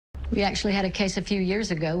We actually had a case a few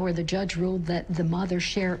years ago where the judge ruled that the mother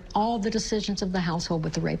shared all the decisions of the household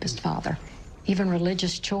with the rapist father, even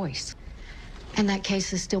religious choice. And that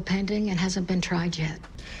case is still pending and hasn't been tried yet.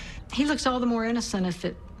 He looks all the more innocent if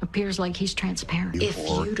it appears like he's transparent. If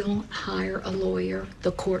you don't hire a lawyer,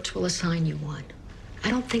 the courts will assign you one. I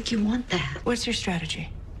don't think you want that. What's your strategy?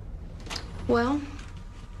 Well,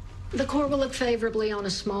 the court will look favorably on a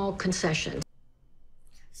small concession.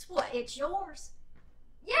 What, it's yours?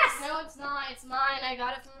 Yes! No, it's not. It's mine. I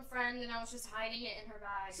got it from a friend and I was just hiding it in her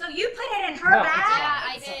bag. So you put it in her bag? Yeah,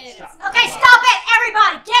 I did. Okay, stop it!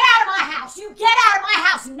 Everybody, get out of my house! You get out of my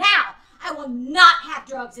house now! I will not have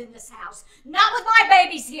drugs in this house. Not with my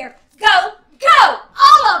babies here. Go! Go!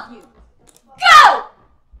 All of you! Go!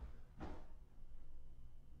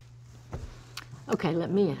 Okay,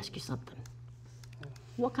 let me ask you something.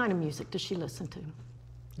 What kind of music does she listen to?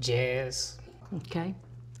 Jazz. Okay.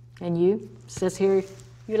 And you? Says here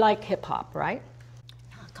you like hip-hop, right?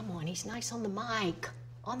 Oh, come on, he's nice on the mic,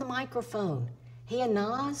 on the microphone. He and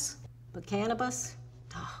Nas, but cannabis?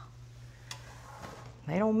 Oh,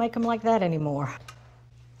 they don't make them like that anymore.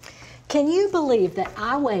 Can you believe that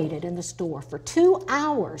I waited in the store for 2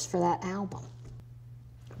 hours for that album?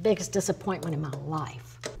 Biggest disappointment in my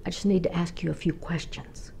life. I just need to ask you a few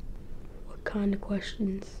questions. What kind of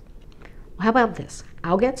questions? Well, how about this?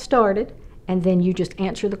 I'll get started, and then you just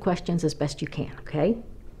answer the questions as best you can, okay?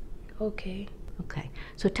 Okay. Okay.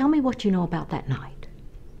 So tell me what you know about that night.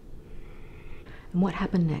 And what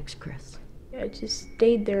happened next, Chris? I just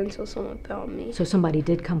stayed there until someone found me. So somebody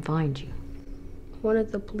did come find you. One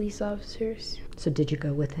of the police officers. So did you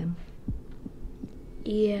go with him?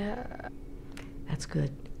 Yeah. That's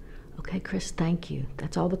good. Okay, Chris, thank you.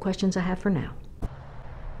 That's all the questions I have for now.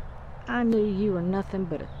 I knew you were nothing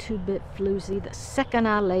but a two-bit floozy the second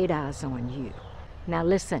I laid eyes on you. Now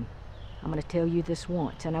listen, I'm going to tell you this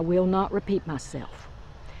once, and I will not repeat myself.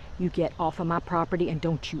 You get off of my property and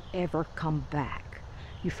don't you ever come back.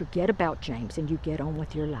 You forget about James and you get on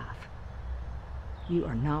with your life. You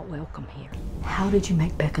are not welcome here. How did you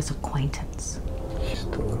make Becca's acquaintance? Just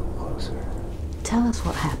a little closer. Tell us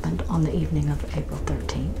what happened on the evening of April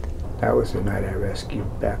 13th. That was the night I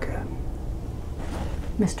rescued Becca.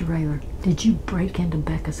 Mr. Raylor, did you break into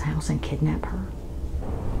Becca's house and kidnap her?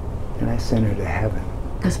 And I sent her to heaven.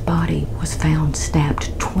 Becca's body was found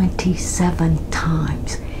stabbed 27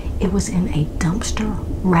 times. It was in a dumpster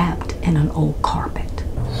wrapped in an old carpet.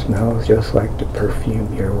 Smells just like the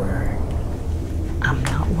perfume you're wearing. I'm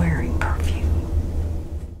not wearing perfume.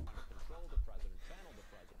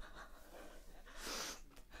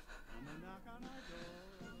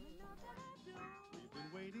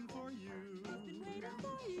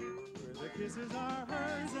 Kisses are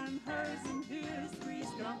hers and his, three's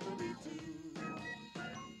company too.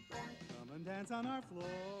 Come and dance on our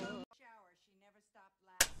floor.